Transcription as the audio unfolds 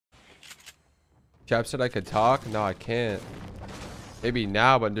Chap said I could talk. No, I can't. Maybe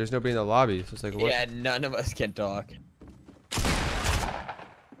now, but there's nobody in the lobby. So it's like, what? Yeah, none of us can talk.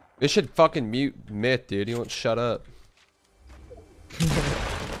 They should fucking mute Myth, dude. He won't shut up.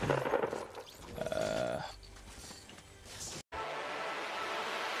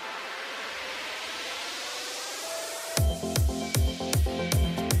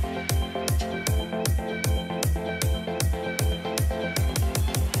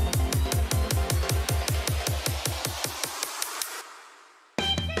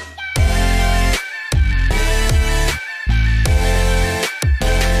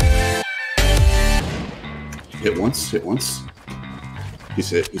 Hit once, hit once.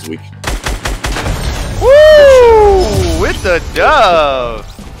 He's hit, he's weak. Woo! With the dub!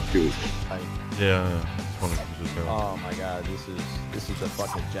 Yeah. Oh my god, this is a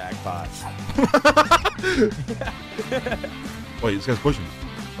fucking jackpot. Wait, this guy's pushing.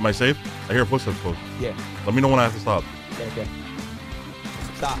 Am I safe? I hear footsteps close. Yeah. Let me know when I have to stop. Okay.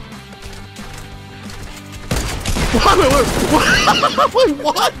 Stop. Wait,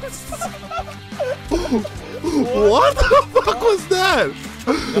 what? What the fuck was that?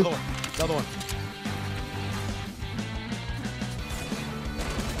 Another one. Another one.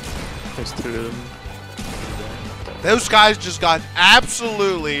 There's two of them. Those guys just got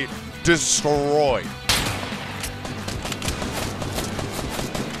absolutely destroyed.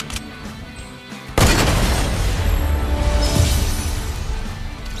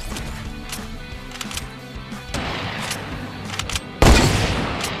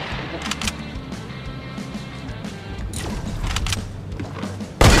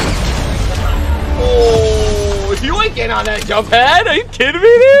 You ain't getting on that jump pad. Are you kidding me,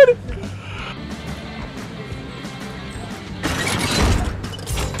 dude?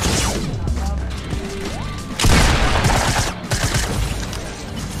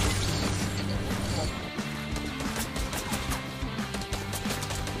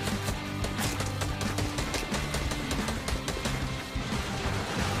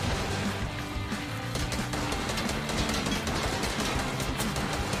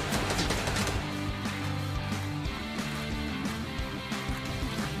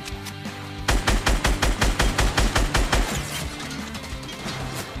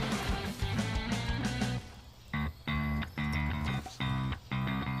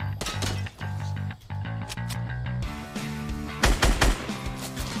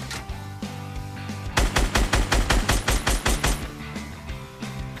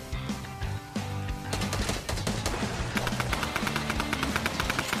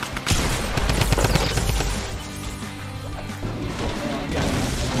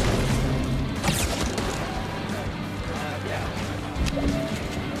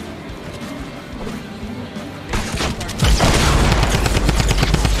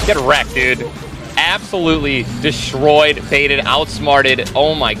 Get wrecked, dude. Absolutely destroyed, baited, outsmarted.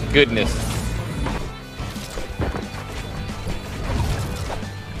 Oh my goodness.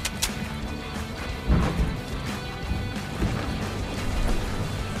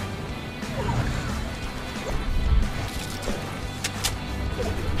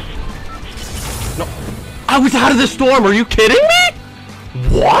 No. I was out of the storm. Are you kidding me?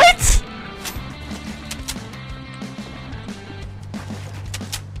 What?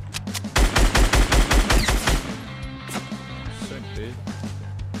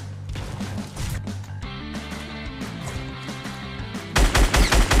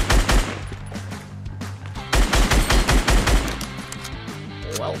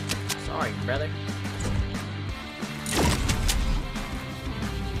 Well, sorry, brother.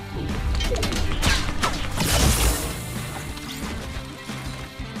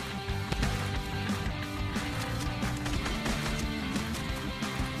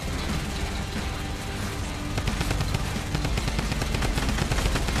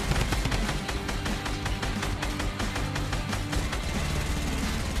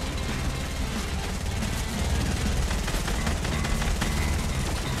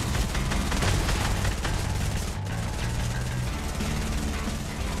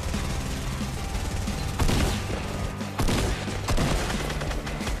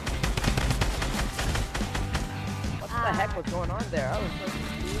 What the heck was going on there? I was so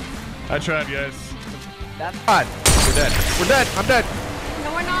confused. I tried, guys. That's God. We're dead. We're dead. I'm dead.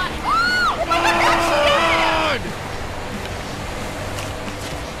 No, we're not. Oh my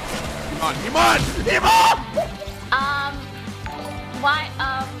Iman! Iman! why?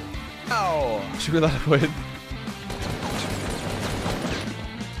 Oh. Should we let it win?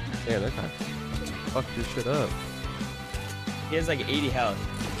 Yeah, that guy fucked your shit up. He has like 80 health.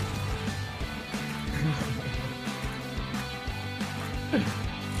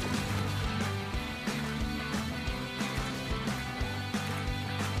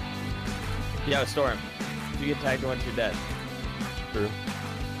 Yo, Storm. If you get tagged once, you're dead. True.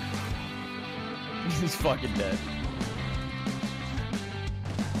 He's fucking dead.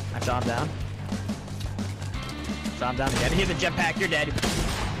 I saw him down. Saw him down again. He's a jetpack. You're dead.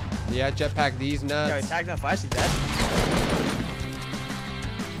 Yeah, jetpack these Yo, nuts. he tagged on flash. He's dead.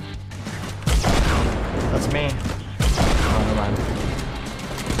 That's me. Oh, never mind.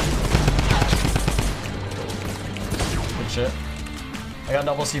 Good shit. I got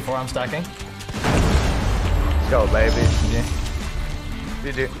double C4. I'm stacking. Let's go, baby.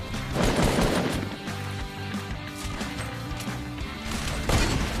 GG.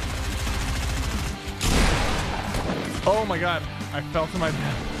 Oh my god. I fell to my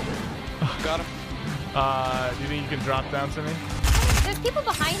bed. Got him. Do you think you can drop down to me? There's people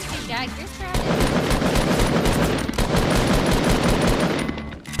behind you, Jack. You're surrounded.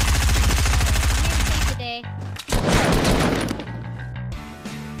 Save the day.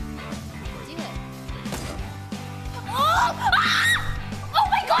 Do it. Oh! Ah! Oh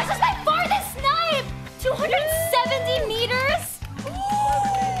my gosh, that's my farthest snipe! 270 meters?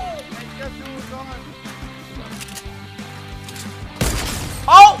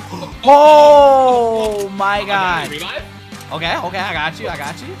 Oh! Oh my god. Okay, okay, I got you, I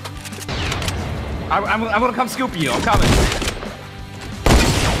got you. I'm gonna come scoop you, I'm coming.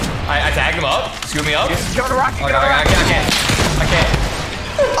 I tagged him up, scoop me up. Go to rock, okay, I can't.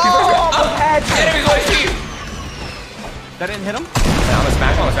 Oh, enemy going to you. That didn't hit him? Yeah, I'm gonna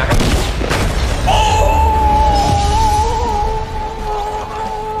smack him, Oh!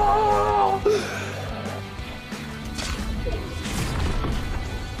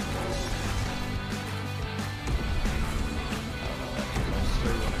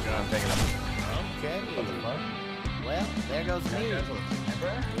 Okay. Well, there goes me.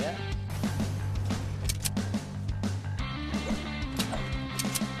 Yeah.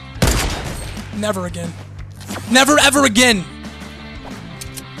 Never again. Never ever again.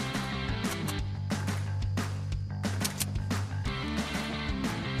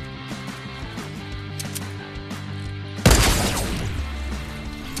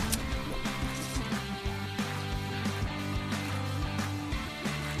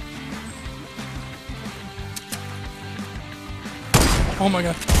 Oh my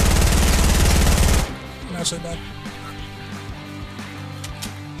god. I'm actually bad.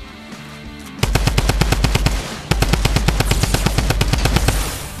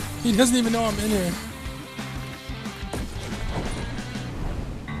 He doesn't even know I'm in here.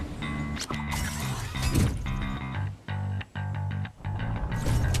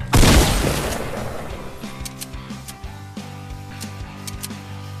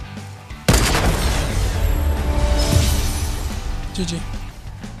 GG.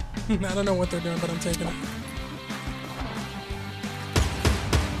 I don't know what they're doing, but I'm taking it.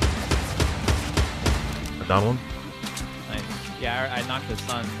 A down one. Nice. Yeah, I knocked the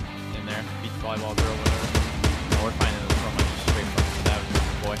sun in there. Beach volleyball girl, whatever. Oh, we're finding this from like straight from that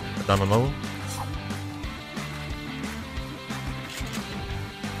boy. A down another one.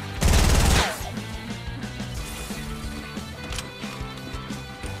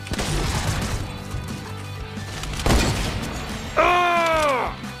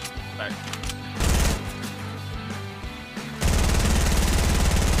 Back.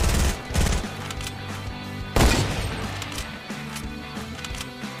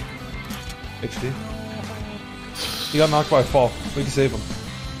 HD. He got knocked by a fall. We can save him.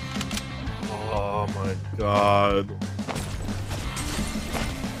 Oh my god.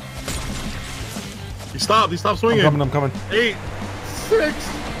 He stopped swinging. I'm coming. 8, 6,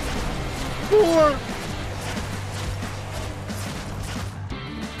 4.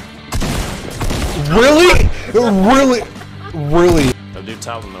 Really? Really? Really? I'll do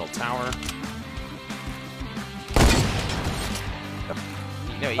top of the middle tower.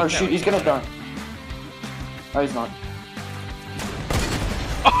 Oh shoot, he's gonna dunk. Oh, he's not.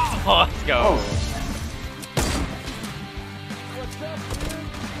 Oh, let's go.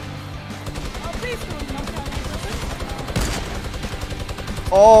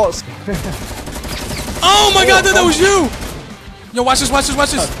 Oh. Oh my god, that was you! Yo, watch this, watch this,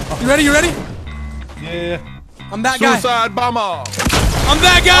 watch this. You ready, you ready? Yeah. I'm that guy. Suicide bomber. I'm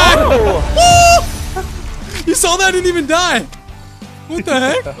that guy! Oh. You saw that? I didn't even die. What the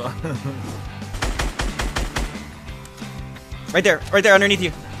heck? Right there, underneath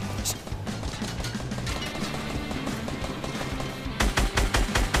you.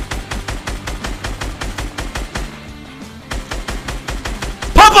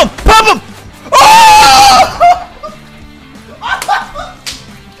 Pop him! Pop him! Oh!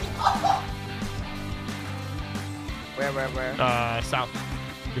 Where? South.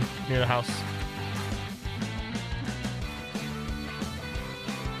 Near the house.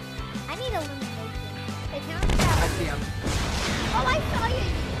 him. Oh, I saw you.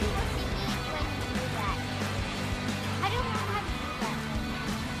 You were thinking when you do that. I don't know how to do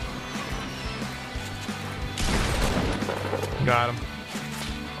that. Got him.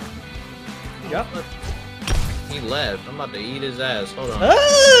 Yep. He left. I'm about to eat his ass. Hold on.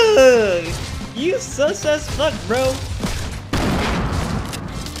 Oh, you sus as fuck, bro.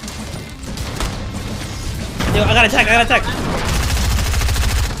 Yo, I got attack.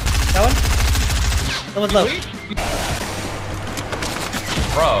 That one? Someone's low.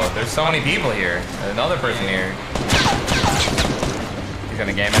 Bro, there's so many people here. There's another person here. He's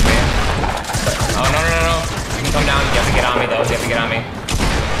gonna game at me. Oh, no. You can come down. You have to get on me, though. You have to get on me. You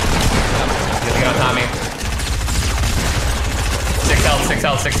have to get on top of me.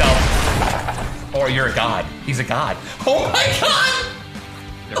 6 health. Or you're a god. He's a god. Oh my god!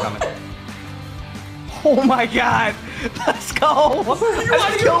 They're coming. Oh my god. Let's go.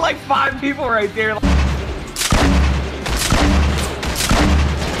 I killed like 5 people right there.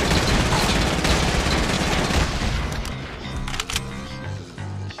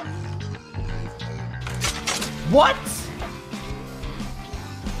 What?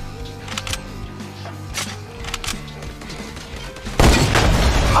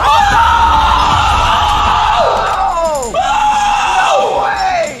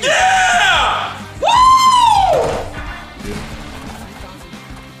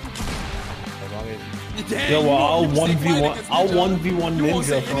 Yo, well, I'll 1v1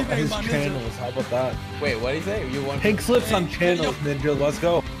 Ninja from his channels. How about that? Wait, what did he say? You want Pink slips on channels, Ninja. Let's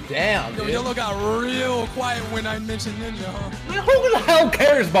go. Damn, Yo, dude. Yellow got real quiet when I mentioned Ninja, huh? Who the hell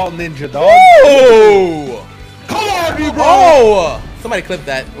cares about Ninja, dog? Oh! Come on, me, bro! Oh! Somebody clip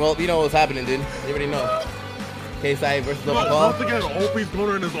that. Well, you know what's happening, dude. You already know. KSI versus Double Claw. Don't forget, Opie's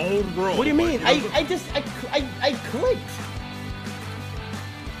going in his own world. What do you mean? I clicked.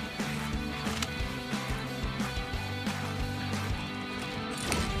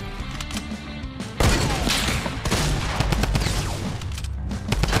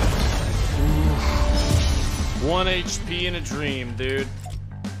 One HP in a dream, dude.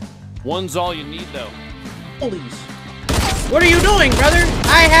 One's all you need, though. Dualies. What are you doing, brother?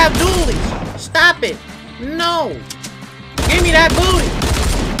 I have dualies. Stop it. No. Give me that booty.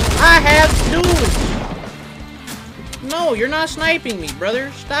 I have dualies. No, you're not sniping me,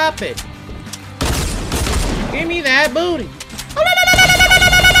 brother. Stop it. Give me that booty.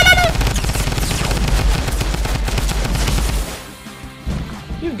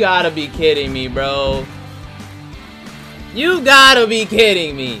 You gotta be kidding me, bro. You gotta be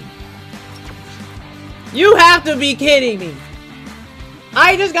kidding me. You have to be kidding me.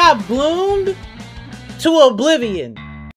 I just got bloomed to oblivion.